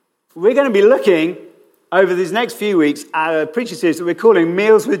We're going to be looking over these next few weeks at a preaching series that we're calling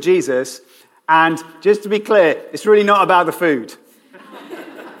Meals with Jesus. And just to be clear, it's really not about the food.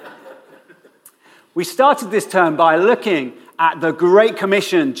 We started this term by looking at the Great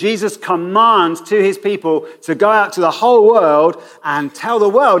Commission. Jesus commands to his people to go out to the whole world and tell the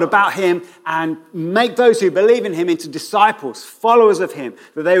world about him and make those who believe in him into disciples, followers of him,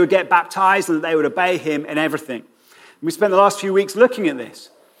 that they would get baptized and that they would obey him in everything. And we spent the last few weeks looking at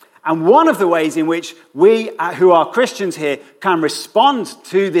this. And one of the ways in which we, who are Christians here, can respond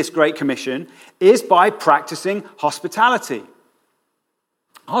to this Great Commission is by practicing hospitality.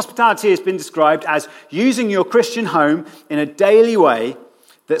 Hospitality has been described as using your Christian home in a daily way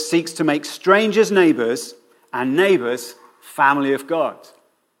that seeks to make strangers neighbors and neighbors family of God.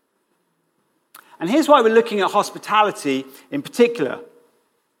 And here's why we're looking at hospitality in particular.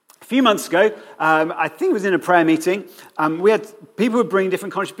 A few months ago, I think it was in a prayer meeting, we had people who bring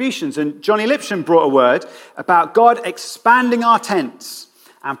different contributions, and Johnny Lipsham brought a word about God expanding our tents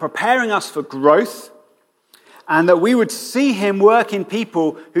and preparing us for growth, and that we would see him work in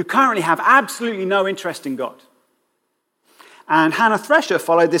people who currently have absolutely no interest in God. And Hannah Thresher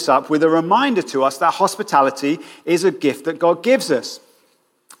followed this up with a reminder to us that hospitality is a gift that God gives us.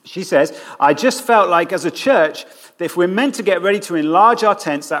 She says, I just felt like as a church that if we're meant to get ready to enlarge our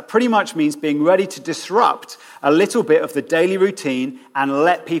tents, that pretty much means being ready to disrupt a little bit of the daily routine and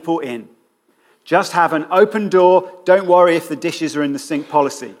let people in. Just have an open door, don't worry if the dishes are in the sink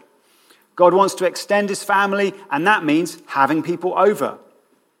policy. God wants to extend his family, and that means having people over.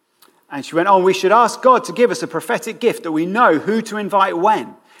 And she went on, we should ask God to give us a prophetic gift that we know who to invite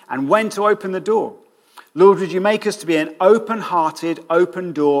when, and when to open the door. Lord, would you make us to be an open-hearted,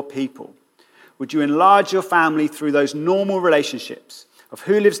 open-door people? Would you enlarge your family through those normal relationships of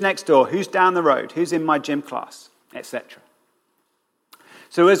who lives next door, who's down the road, who's in my gym class, etc.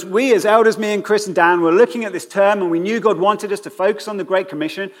 So as elders, me and Chris and Dan, were looking at this term and we knew God wanted us to focus on the Great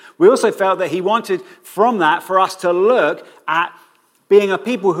Commission, we also felt that he wanted from that for us to look at being a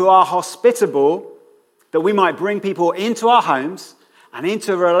people who are hospitable, that we might bring people into our homes and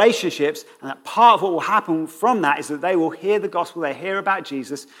into relationships, and that part of what will happen from that is that they will hear the gospel, they hear about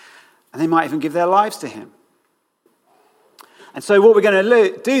Jesus, and they might even give their lives to him. And so what we're going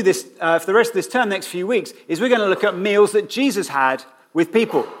to do this for the rest of this term, next few weeks, is we're going to look at meals that Jesus had with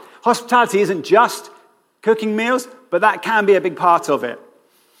people. Hospitality isn't just cooking meals, but that can be a big part of it.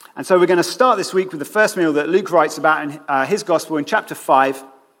 And so we're going to start this week with the first meal that Luke writes about in his gospel in chapter 5,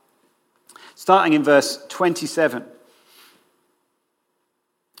 starting in verse 27.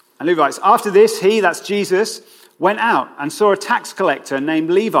 And Luke writes, after this, he, that's Jesus, went out and saw a tax collector named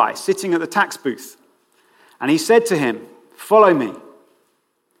Levi sitting at the tax booth. And he said to him, follow me.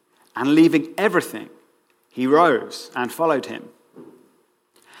 And leaving everything, he rose and followed him.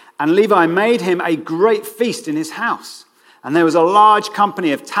 And Levi made him a great feast in his house. And there was a large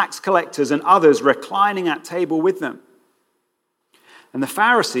company of tax collectors and others reclining at table with them. And the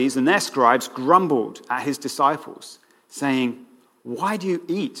Pharisees and their scribes grumbled at his disciples, saying, why do you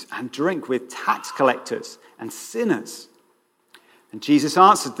eat and drink with tax collectors and sinners? And Jesus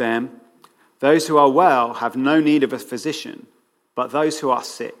answered them, those who are well have no need of a physician, but those who are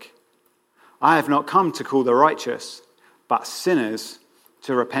sick. I have not come to call the righteous, but sinners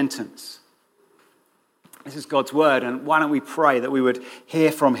to repentance. This is God's word, and why don't we pray that we would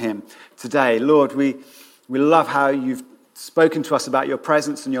hear from him today. Lord, we love how you've spoken to us about your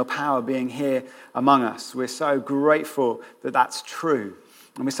presence and your power being here among us. We're so grateful that that's true.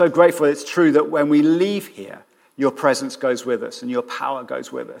 And we're so grateful it's true that when we leave here, your presence goes with us and your power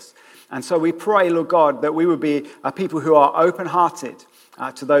goes with us. And so we pray, Lord God, that we would be a people who are open-hearted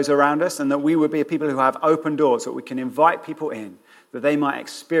to those around us, and that we would be a people who have open doors, that we can invite people in, that they might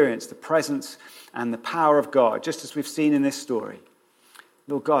experience the presence and the power of God, just as we've seen in this story.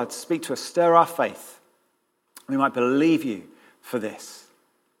 Lord God, speak to us, stir our faith. We might believe you for this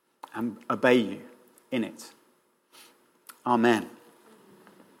and obey you in it. Amen.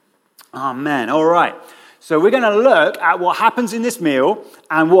 Amen. All right. So we're going to look at what happens in this meal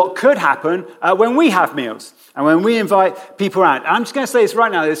and what could happen when we have meals and when we invite people around. I'm just going to say this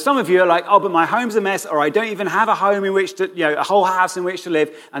right now. There's some of you are like, oh, but my home's a mess, or I don't even have a home in which to, a whole house in which to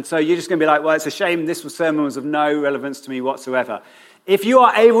live. And so you're just going to be like, well, it's a shame this sermon was of no relevance to me whatsoever. If you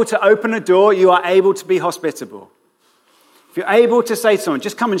are able to open a door, you are able to be hospitable. If you're able to say to someone,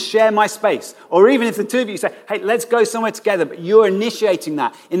 just come and share my space. Or even if the two of you say, hey, let's go somewhere together, but you're initiating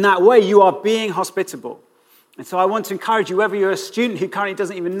that. In that way, you are being hospitable. And so I want to encourage you, whether you're a student who currently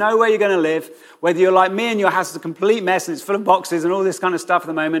doesn't even know where you're going to live, whether you're like me and your house is a complete mess and it's full of boxes and all this kind of stuff at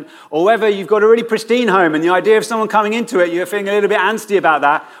the moment, or whether you've got a really pristine home and the idea of someone coming into it, you're feeling a little bit angsty about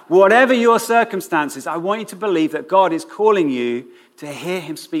that, whatever your circumstances, I want you to believe that God is calling you to hear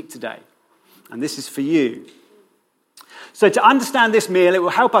him speak today. And this is for you. So to understand this meal, it will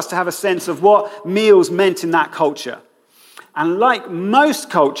help us to have a sense of what meals meant in that culture. And like most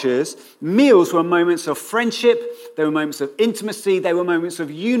cultures, meals were moments of friendship, they were moments of intimacy, they were moments of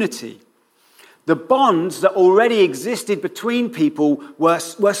unity. The bonds that already existed between people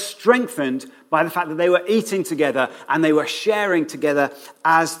were strengthened by the fact that they were eating together and they were sharing together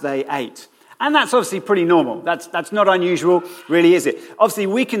as they ate. And that's obviously pretty normal. That's not unusual, really, is it? Obviously,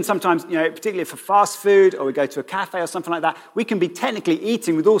 we can sometimes, particularly for fast food or we go to a cafe or something like that, we can be technically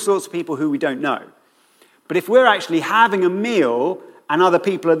eating with all sorts of people who we don't know. But if we're actually having a meal and other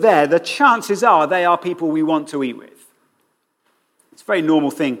people are there, the chances are they are people we want to eat with. It's a very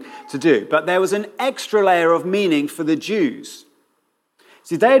normal thing to do. But there was an extra layer of meaning for the Jews.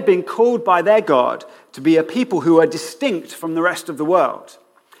 See, they had been called by their God to be a people who are distinct from the rest of the world.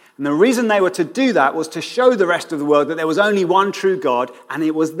 And the reason they were to do that was to show the rest of the world that there was only one true God and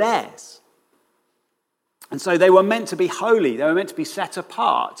it was theirs. And so they were meant to be holy. They were meant to be set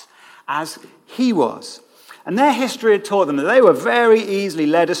apart as he was. And their history had taught them that they were very easily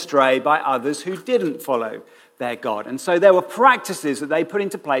led astray by others who didn't follow their God. And so there were practices that they put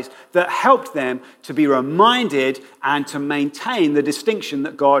into place that helped them to be reminded and to maintain the distinction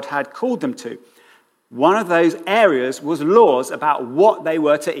that God had called them to. One of those areas was laws about what they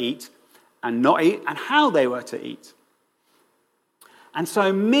were to eat and not eat and how they were to eat. And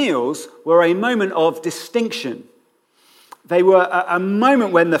so meals were a moment of distinction. They were a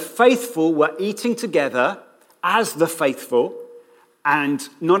moment when the faithful were eating together as the faithful, and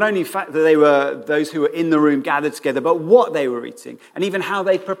not only the fact that they were those who were in the room gathered together, but what they were eating, and even how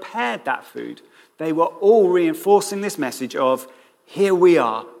they prepared that food. They were all reinforcing this message of, here we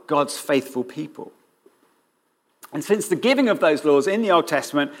are, God's faithful people. And since the giving of those laws in the Old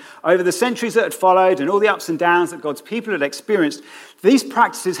Testament, over the centuries that had followed and all the ups and downs that God's people had experienced, these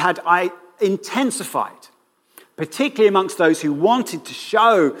practices had intensified, particularly amongst those who wanted to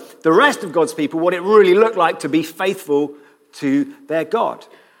show the rest of God's people what it really looked like to be faithful to their God.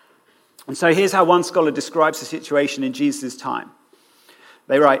 And so here's how one scholar describes the situation in Jesus' time.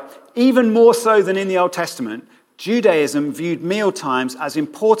 They write, even more so than in the Old Testament, Judaism viewed meal times as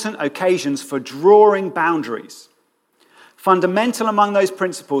important occasions for drawing boundaries. Fundamental among those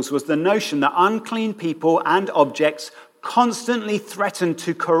principles was the notion that unclean people and objects constantly threatened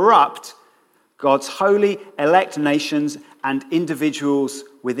to corrupt God's holy, elect nations and individuals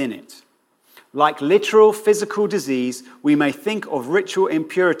within it. Like literal physical disease, we may think of ritual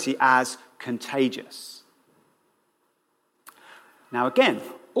impurity as contagious. Now again,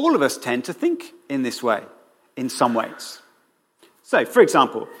 all of us tend to think in this way, in some ways. So, for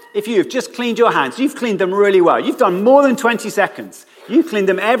example, if you've just cleaned your hands, you've cleaned them really well. You've done more than 20 seconds. You've cleaned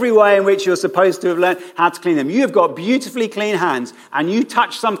them every way in which you're supposed to have learned how to clean them. You have got beautifully clean hands, and you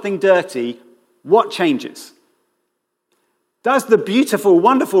touch something dirty, what changes? Does the beautiful,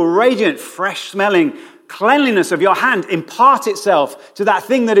 wonderful, radiant, fresh-smelling cleanliness of your hand impart itself to that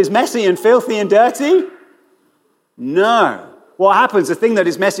thing that is messy and filthy and dirty? No. What happens? The thing that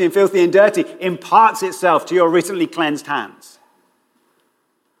is messy and filthy and dirty imparts itself to your recently cleansed hands.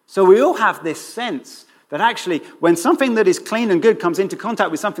 So we all have this sense that actually when something that is clean and good comes into contact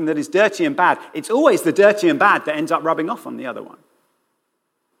with something that is dirty and bad, it's always the dirty and bad that ends up rubbing off on the other one.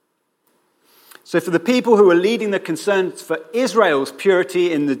 So for the people who were leading the concerns for Israel's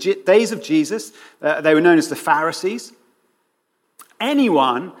purity in the days of Jesus, they were known as the Pharisees.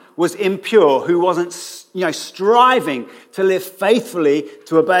 Anyone was impure who wasn't, striving to live faithfully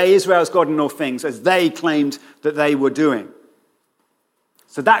to obey Israel's God in all things as they claimed that they were doing.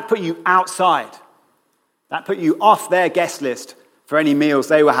 So that put you outside. That put you off their guest list for any meals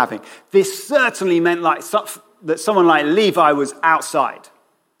they were having. This certainly meant that someone like Levi was outside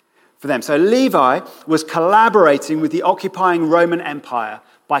for them. So Levi was collaborating with the occupying Roman Empire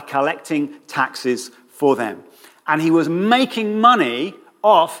by collecting taxes for them. And he was making money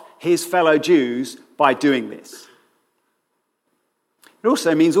off his fellow Jews by doing this. It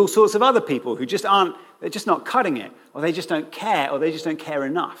also means all sorts of other people who they're just not cutting it, or they just don't care, or they just don't care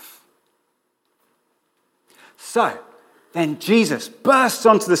enough. So then Jesus bursts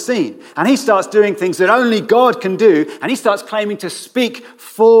onto the scene, and he starts doing things that only God can do, and he starts claiming to speak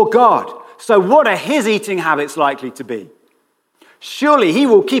for God. So what are his eating habits likely to be? Surely he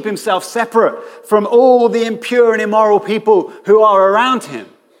will keep himself separate from all the impure and immoral people who are around him.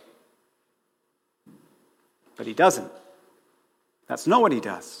 But he doesn't. That's not what he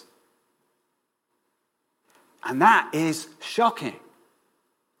does. And that is shocking.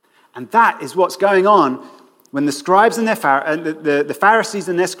 And that is what's going on when the scribes and the Pharisees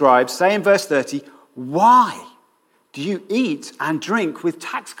and their scribes say in verse 30, "Why do you eat and drink with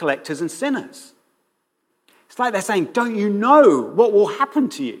tax collectors and sinners?" It's like they're saying, don't you know what will happen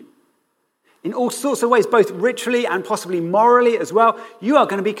to you? In all sorts of ways, both ritually and possibly morally as well, you are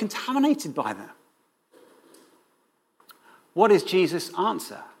going to be contaminated by them. What is Jesus'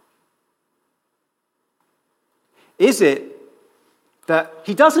 answer? Is it that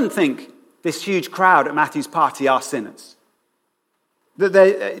he doesn't think this huge crowd at Matthew's party are sinners?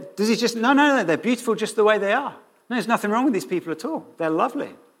 Does he just, no, they're beautiful just the way they are. No, there's nothing wrong with these people at all. They're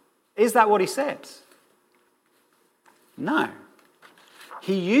lovely. Is that what he says? No.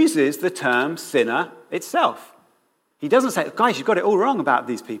 He uses the term sinner itself. He doesn't say, guys, you've got it all wrong about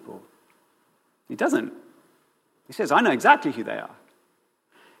these people. He doesn't. He says, I know exactly who they are.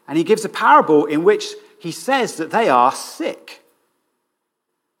 And he gives a parable in which he says that they are sick.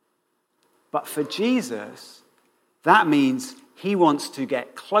 But for Jesus, that means he wants to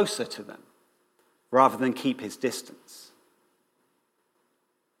get closer to them rather than keep his distance.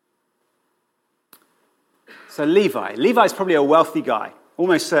 So Levi's probably a wealthy guy,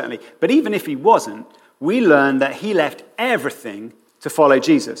 almost certainly. But even if he wasn't, we learn that he left everything to follow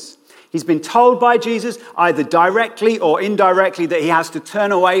Jesus. He's been told by Jesus, either directly or indirectly, that he has to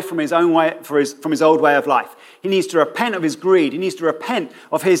turn away from his own way, from his old way of life. He needs to repent of his greed. He needs to repent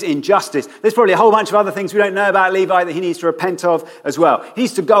of his injustice. There's probably a whole bunch of other things we don't know about Levi that he needs to repent of as well. He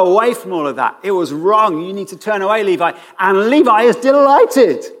needs to go away from all of that. It was wrong. You need to turn away, Levi. And Levi is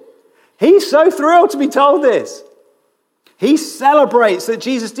delighted. He's so thrilled to be told this. He celebrates that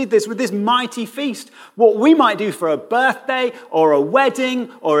Jesus did this with this mighty feast. What we might do for a birthday or a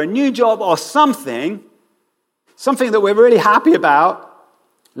wedding or a new job or something that we're really happy about,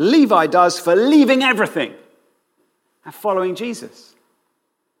 Levi does for leaving everything and following Jesus.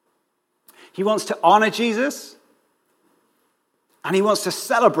 He wants to honor Jesus and he wants to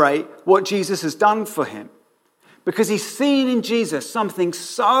celebrate what Jesus has done for him because he's seen in Jesus something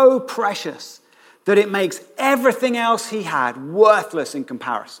so precious that it makes everything else he had worthless in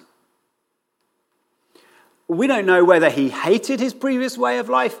comparison. We don't know whether he hated his previous way of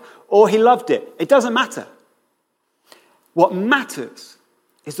life or he loved it. It doesn't matter. What matters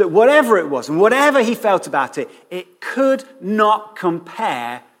is that whatever it was and whatever he felt about it, it could not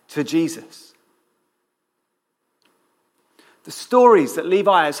compare to Jesus. The stories that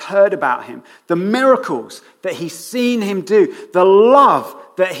Levi has heard about him, the miracles that he's seen him do, the love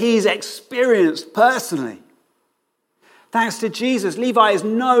that he's experienced personally. Thanks to Jesus, Levi is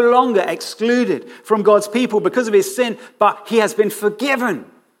no longer excluded from God's people because of his sin, but he has been forgiven.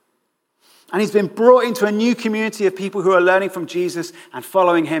 And he's been brought into a new community of people who are learning from Jesus and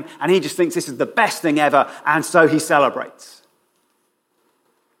following him, and he just thinks this is the best thing ever, and so he celebrates.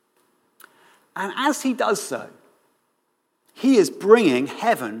 And as he does so, he is bringing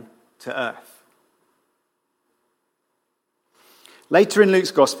heaven to earth. Later in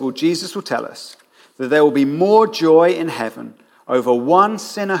Luke's gospel, Jesus will tell us that there will be more joy in heaven over one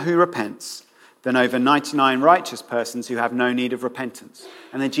sinner who repents than over 99 righteous persons who have no need of repentance.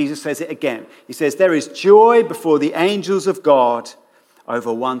 And then Jesus says it again. He says, there is joy before the angels of God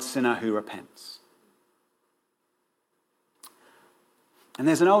over one sinner who repents. And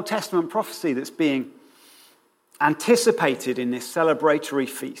there's an Old Testament prophecy that's being anticipated in this celebratory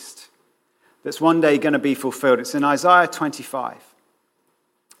feast that's one day going to be fulfilled. It's in Isaiah 25.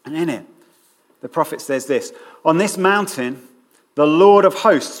 And in it, the prophet says this, on this mountain, the Lord of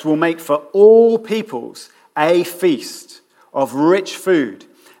hosts will make for all peoples a feast of rich food,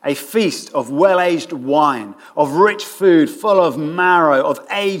 a feast of well-aged wine, of rich food full of marrow, of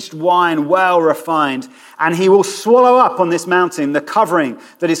aged wine well refined. And he will swallow up on this mountain the covering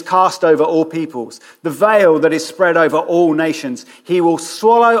that is cast over all peoples, the veil that is spread over all nations. He will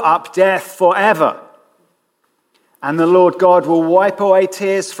swallow up death forever. And the Lord God will wipe away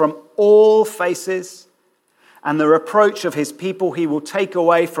tears from all faces, and the reproach of his people he will take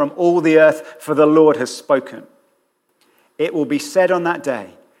away from all the earth, for the Lord has spoken. It will be said on that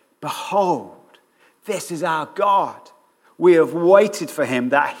day, behold, this is our God. We have waited for him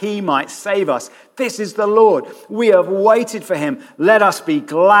that he might save us. This is the Lord. We have waited for him. Let us be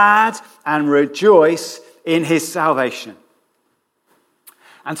glad and rejoice in his salvation.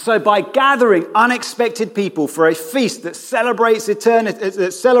 And so by gathering unexpected people for a feast that celebrates eternity,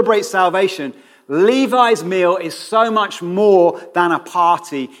 that celebrates salvation, Levi's meal is so much more than a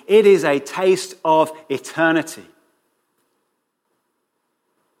party. It is a taste of eternity.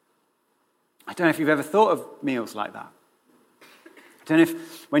 I don't know if you've ever thought of meals like that. I don't know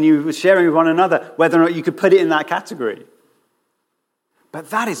if, when you were sharing with one another, whether or not you could put it in that category.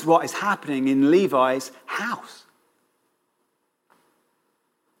 But that is what is happening in Levi's house.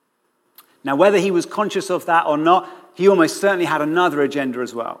 Now, whether he was conscious of that or not, he almost certainly had another agenda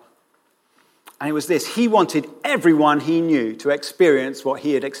as well. And it was this: he wanted everyone he knew to experience what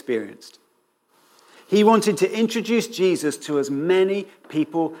he had experienced. He wanted to introduce Jesus to as many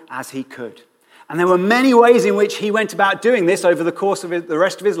people as he could. And there were many ways in which he went about doing this over the course of the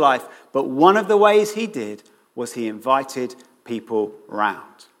rest of his life. But one of the ways he did was he invited people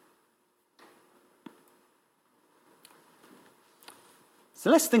round. So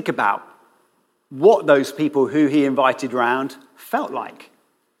let's think about what those people who he invited round felt like.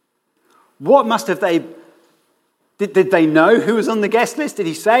 What must have they... Did they know who was on the guest list? Did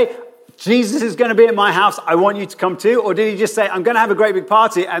he say, Jesus is going to be at my house, I want you to come too? Or did he just say, I'm going to have a great big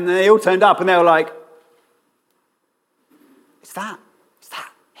party, and then they all turned up and they were like, It's that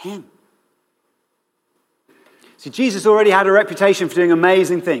him? See, Jesus already had a reputation for doing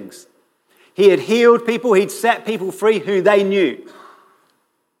amazing things. He had healed people, he'd set people free who they knew.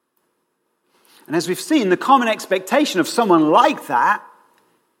 And as we've seen, the common expectation of someone like that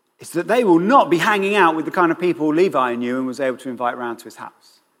is that they will not be hanging out with the kind of people Levi knew and was able to invite round to his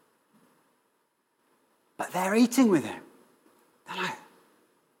house. But they're eating with him. They're like,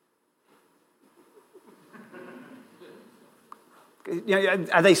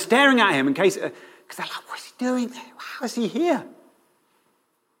 are they staring at him in case... Because they're like, what's he doing there? How is he here?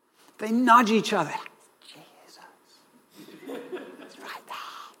 They nudge each other. Jesus. It's right there.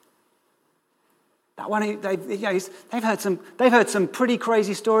 That one, they've heard some pretty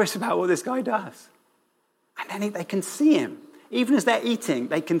crazy stories about what this guy does. And then they can see him. Even as they're eating,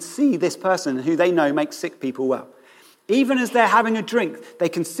 they can see this person who they know makes sick people well. Even as they're having a drink, they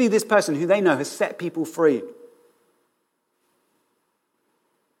can see this person who they know has set people free.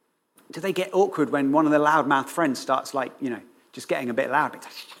 Do they get awkward when one of their loudmouth friends starts just getting a bit loud? Like,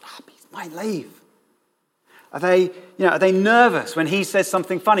 shut up, he might leave. Are they nervous when he says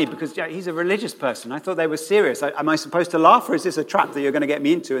something funny because he's a religious person? I thought they were serious. Am I supposed to laugh, or is this a trap that you're going to get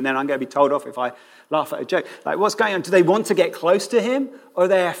me into and then I'm going to be told off if I laugh at a joke? Like, what's going on? Do they want to get close to him, or are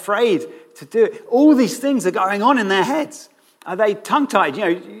they afraid to do it? All these things are going on in their heads. Are they tongue-tied?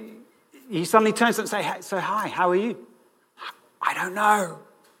 He suddenly turns and says, so hi, how are you? I don't know.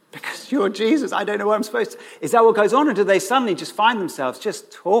 Because you're Jesus, I don't know what I'm supposed to. Is that what goes on? Or do they suddenly just find themselves just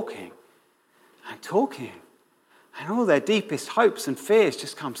talking and talking? And all their deepest hopes and fears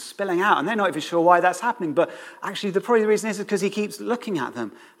just come spilling out. And they're not even sure why that's happening. But actually, probably the reason is because he keeps looking at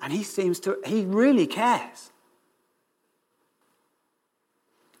them. And he really cares.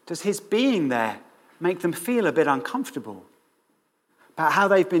 Does his being there make them feel a bit uncomfortable about how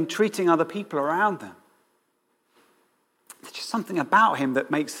they've been treating other people around them? There's just something about him that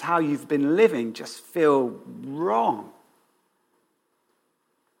makes how you've been living just feel wrong.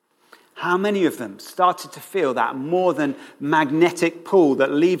 How many of them started to feel that more than magnetic pull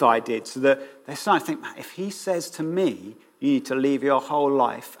that Levi did, so that they started to think, man, if he says to me, you need to leave your whole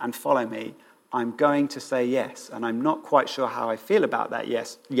life and follow me, I'm going to say yes. And I'm not quite sure how I feel about that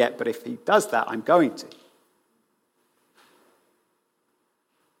yes yet, but if he does that, I'm going to.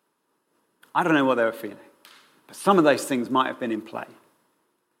 I don't know what they were feeling. But some of those things might have been in play.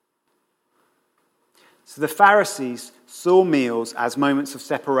 So the Pharisees saw meals as moments of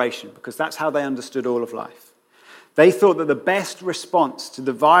separation because that's how they understood all of life. They thought that the best response to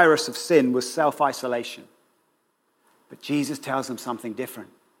the virus of sin was self-isolation. But Jesus tells them something different.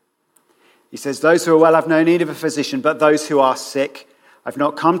 He says, those who are well have no need of a physician, but those who are sick. I've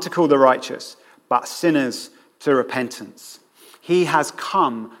not come to call the righteous, but sinners to repentance. He has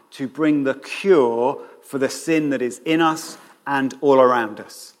come to bring the cure for the sin that is in us and all around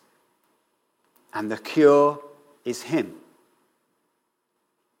us. And the cure is him.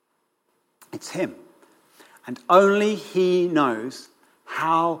 It's him. And only he knows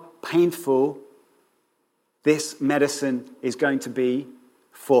how painful this medicine is going to be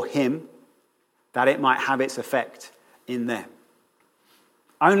for him, that it might have its effect in them.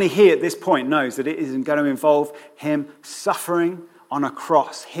 Only he at this point knows that it isn't going to involve him suffering on a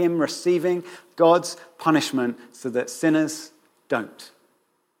cross, him receiving God's punishment so that sinners don't.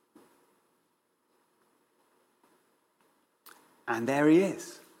 And there he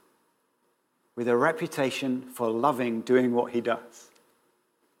is, with a reputation for loving doing what he does.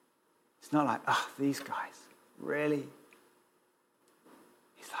 It's not like, these guys, really?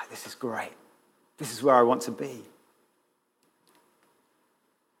 He's like, this is great. This is where I want to be.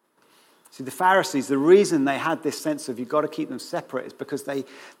 See, the Pharisees, the reason they had this sense of you've got to keep them separate is because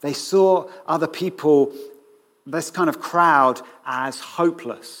they saw other people, this kind of crowd, as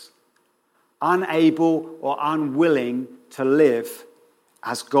hopeless, unable or unwilling to live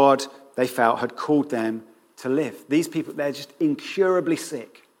as God, they felt, had called them to live. These people, they're just incurably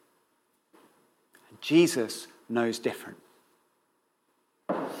sick. Jesus knows different.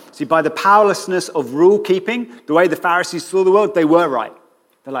 See, by the powerlessness of rule keeping, the way the Pharisees saw the world, they were right.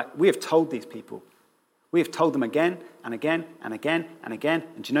 They're like, we have told these people. We have told them again and again and again and again.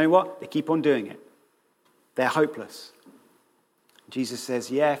 And do you know what? They keep on doing it. They're hopeless. Jesus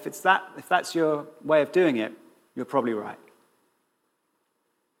says, yeah, if that's your way of doing it, you're probably right.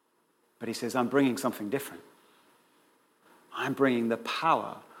 But he says, I'm bringing something different. I'm bringing the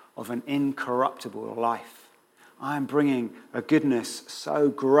power of an incorruptible life. I'm bringing a goodness so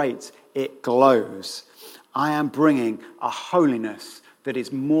great it glows. I am bringing a holiness that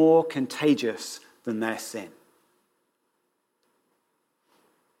is more contagious than their sin.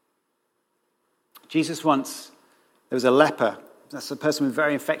 Jesus once, there was a leper. That's a person with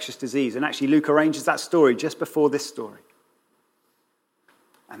very infectious disease. And actually Luke arranges that story just before this story.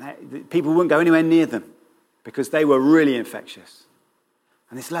 And people wouldn't go anywhere near them because they were really infectious.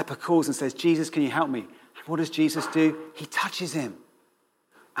 And this leper calls and says, Jesus, can you help me? And what does Jesus do? He touches him.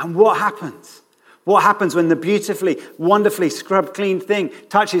 And what happens? What happens when the beautifully, wonderfully scrubbed, clean thing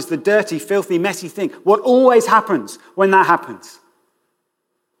touches the dirty, filthy, messy thing? What always happens when that happens?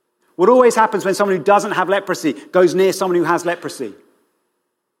 What always happens when someone who doesn't have leprosy goes near someone who has leprosy?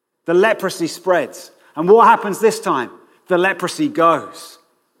 The leprosy spreads. And what happens this time? The leprosy goes.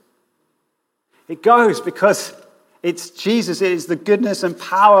 It goes because it's Jesus. It is the goodness and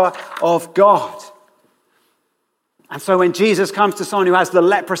power of God. And so when Jesus comes to someone who has the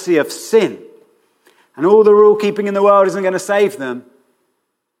leprosy of sin, and all the rule keeping in the world isn't going to save them,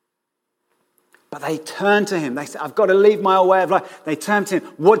 but they turn to him. They say, I've got to leave my old way of life. They turn to him.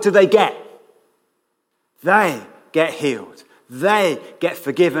 What do they get? They get healed. They get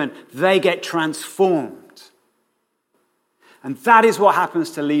forgiven. They get transformed. And that is what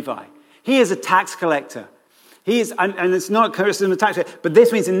happens to Levi. He is a tax collector. He is, and it's not criticism of tax collector, but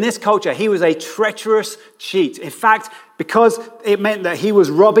this means in this culture, he was a treacherous cheat. In fact, because it meant that he was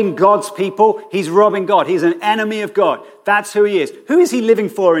robbing God's people, he's robbing God. He's an enemy of God. That's who he is. Who is he living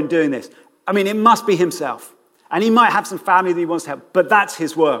for in doing this? I mean, it must be himself. And he might have some family that he wants to help, but that's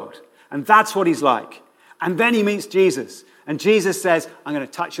his world. And that's what he's like. And then he meets Jesus. And Jesus says, I'm going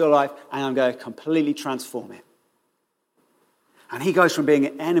to touch your life and I'm going to completely transform it. And he goes from being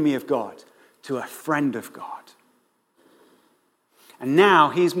an enemy of God to a friend of God. And now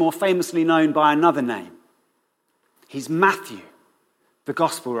he's more famously known by another name. He's Matthew, the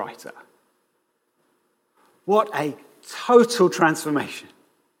gospel writer. What a total transformation.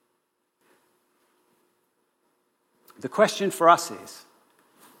 The question for us is,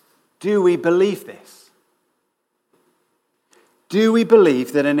 do we believe this? Do we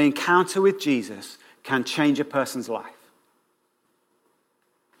believe that an encounter with Jesus can change a person's life?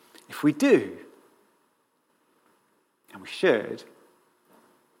 If we do, and we should,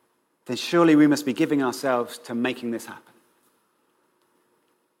 then surely we must be giving ourselves to making this happen.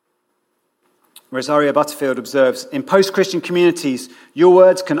 Rosaria Butterfield observes, in post-Christian communities, your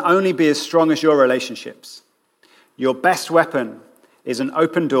words can only be as strong as your relationships. Your best weapon is an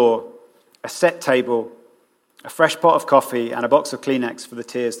open door, a set table, a fresh pot of coffee, and a box of Kleenex for the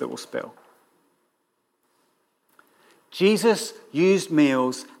tears that will spill. Jesus used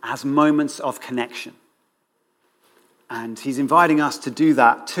meals as moments of connection. And he's inviting us to do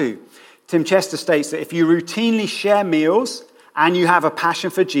that too. Tim Chester states that if you routinely share meals and you have a passion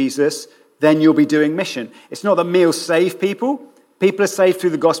for Jesus, then you'll be doing mission. It's not that meals save people. People are saved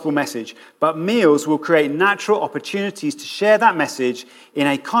through the gospel message. But meals will create natural opportunities to share that message in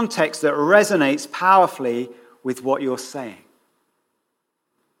a context that resonates powerfully with what you're saying.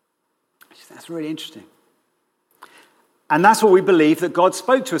 That's really interesting. And that's what we believe that God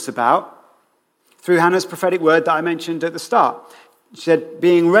spoke to us about through Hannah's prophetic word that I mentioned at the start. She said,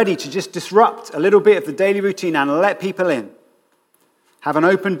 being ready to just disrupt a little bit of the daily routine and let people in. Have an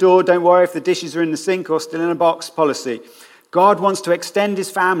open door, don't worry if the dishes are in the sink or still in a box policy. God wants to extend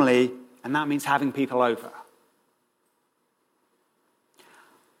his family, and that means having people over.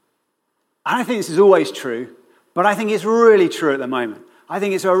 I don't think this is always true, but I think it's really true at the moment. I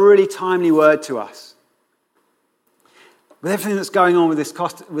think it's a really timely word to us. With everything that's going on with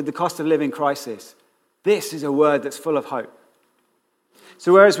the cost of living crisis, this is a word that's full of hope.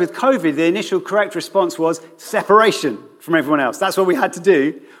 So whereas with COVID, the initial correct response was separation from everyone else. That's what we had to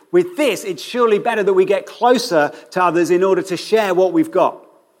do. With this, it's surely better that we get closer to others in order to share what we've got.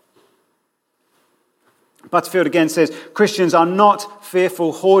 Butterfield again says, Christians are not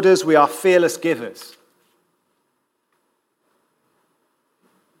fearful hoarders, we are fearless givers.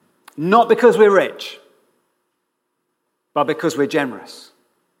 Not because we're rich, but because we're generous.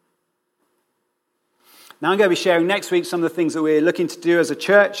 Now I'm going to be sharing next week some of the things that we're looking to do as a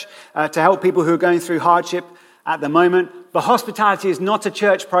church to help people who are going through hardship at the moment. But hospitality is not a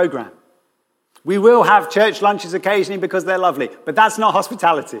church program. We will have church lunches occasionally because they're lovely, but that's not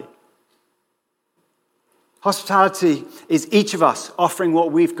hospitality. Hospitality is each of us offering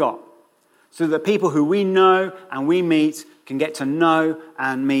what we've got so that the people who we know and we meet can get to know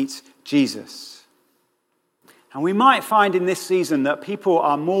and meet Jesus. And we might find in this season that people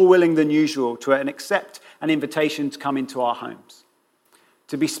are more willing than usual to accept an invitation to come into our homes,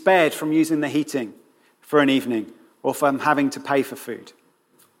 to be spared from using the heating for an evening or from having to pay for food.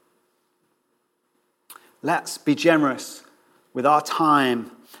 Let's be generous with our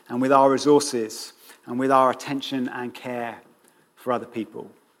time and with our resources and with our attention and care for other people.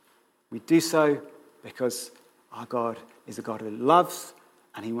 We do so because our God is a God who loves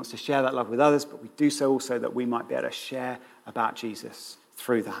and he wants to share that love with others, but we do so also that we might be able to share about Jesus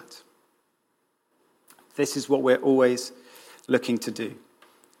through that. This is what we're always looking to do.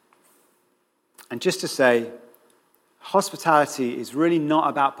 And just to say, hospitality is really not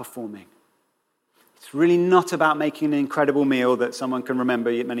about performing. It's really not about making an incredible meal that someone can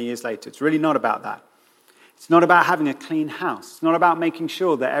remember many years later. It's really not about that. It's not about having a clean house. It's not about making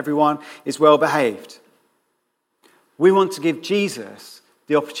sure that everyone is well behaved. We want to give Jesus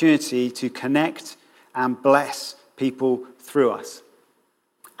the opportunity to connect and bless people through us.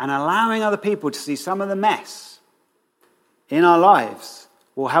 And allowing other people to see some of the mess in our lives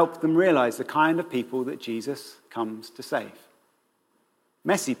will help them realize the kind of people that Jesus comes to save.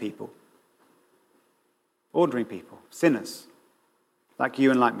 Messy people. Ordinary people. Sinners. Like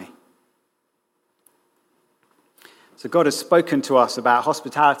you and like me. So God has spoken to us about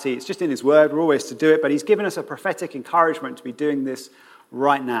hospitality. It's just in his word. We're always to do it. But he's given us a prophetic encouragement to be doing this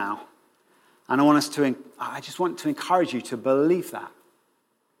right now. And I just want to encourage you to believe that.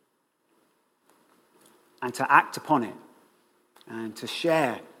 And to act upon it. And to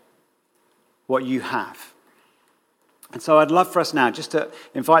share what you have. And so I'd love for us now just to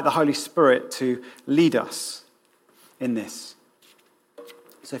invite the Holy Spirit to lead us in this.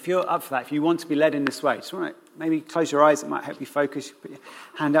 So if you're up for that, if you want to be led in this way, just want to maybe close your eyes. It might help you focus. Put your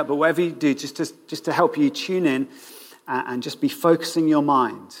hand up. But whatever you do, just to help you tune in and just be focusing your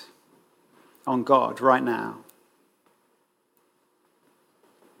mind on God right now.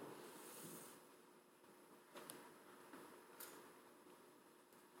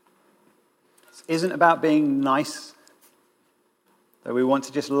 This isn't about being nice, though we want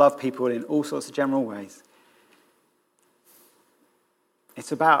to just love people in all sorts of general ways.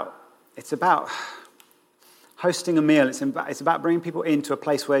 It's about hosting a meal. It's about bringing people into a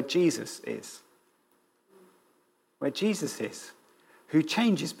place where Jesus is. Where Jesus is, who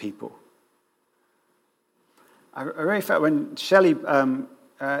changes people. I really felt when Shelley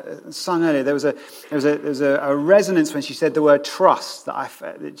sung earlier, there was a resonance when she said the word trust.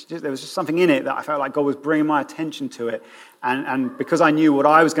 There was just something in it that I felt like God was bringing my attention to it. And because I knew what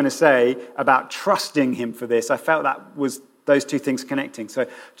I was going to say about trusting him for this, I felt that was those two things connecting. So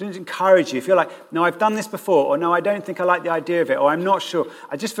just encourage you. If you're like, no, I've done this before, or no, I don't think I like the idea of it, or I'm not sure.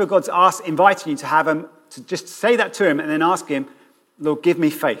 I just feel God's inviting you to to just say that to him and then ask him, Lord, give me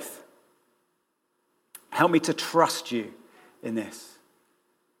faith. Help me to trust you in this.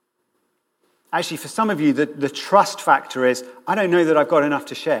 Actually, for some of you, the trust factor is, I don't know that I've got enough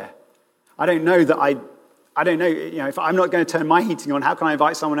to share. I don't know, if I'm not going to turn my heating on, how can I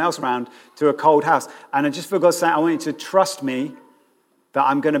invite someone else around to a cold house? And I just feel God saying, I want you to trust me that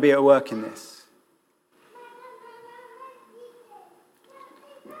I'm going to be at work in this.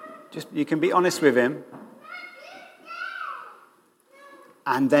 You can be honest with him.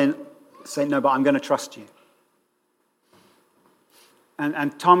 And then say, no, but I'm going to trust you.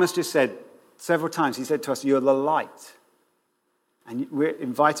 And Thomas just said several times, he said to us, you're the light. And we're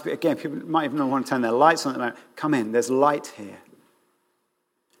invited, again, people might even want to turn their lights on at the moment. Come in, there's light here.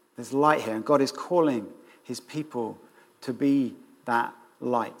 There's light here, and God is calling his people to be that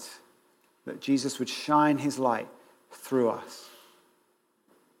light. That Jesus would shine his light through us.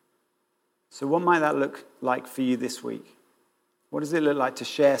 So what might that look like for you this week? What does it look like to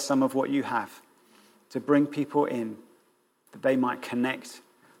share some of what you have? To bring people in, that they might connect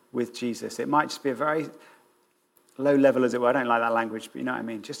with Jesus. It might just be a very low level, as it were. I don't like that language, but you know what I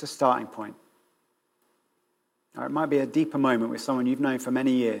mean. Just a starting point. Or it might be a deeper moment with someone you've known for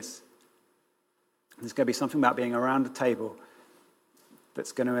many years. There's going to be something about being around a table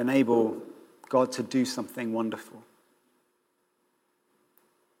that's going to enable God to do something wonderful.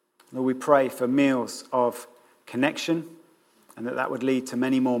 Lord, we pray for meals of connection and that would lead to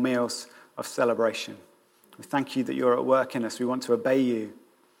many more meals of celebration. We thank you that you're at work in us. We want to obey you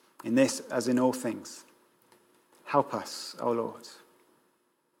in this as in all things. Help us, O Lord.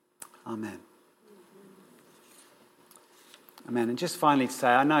 Amen. Amen. And just finally to say,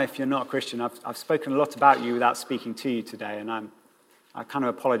 I know if you're not a Christian, I've spoken a lot about you without speaking to you today, and I kind of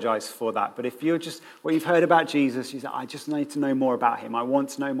apologize for that. But if you're just, what you've heard about Jesus, you say, I just need to know more about him. I want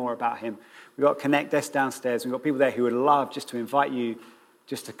to know more about him. We've got Connect desk downstairs. We've got people there who would love just to invite you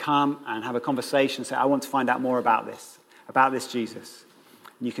just to come and have a conversation, say, I want to find out more about this Jesus.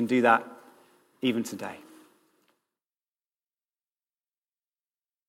 And you can do that even today.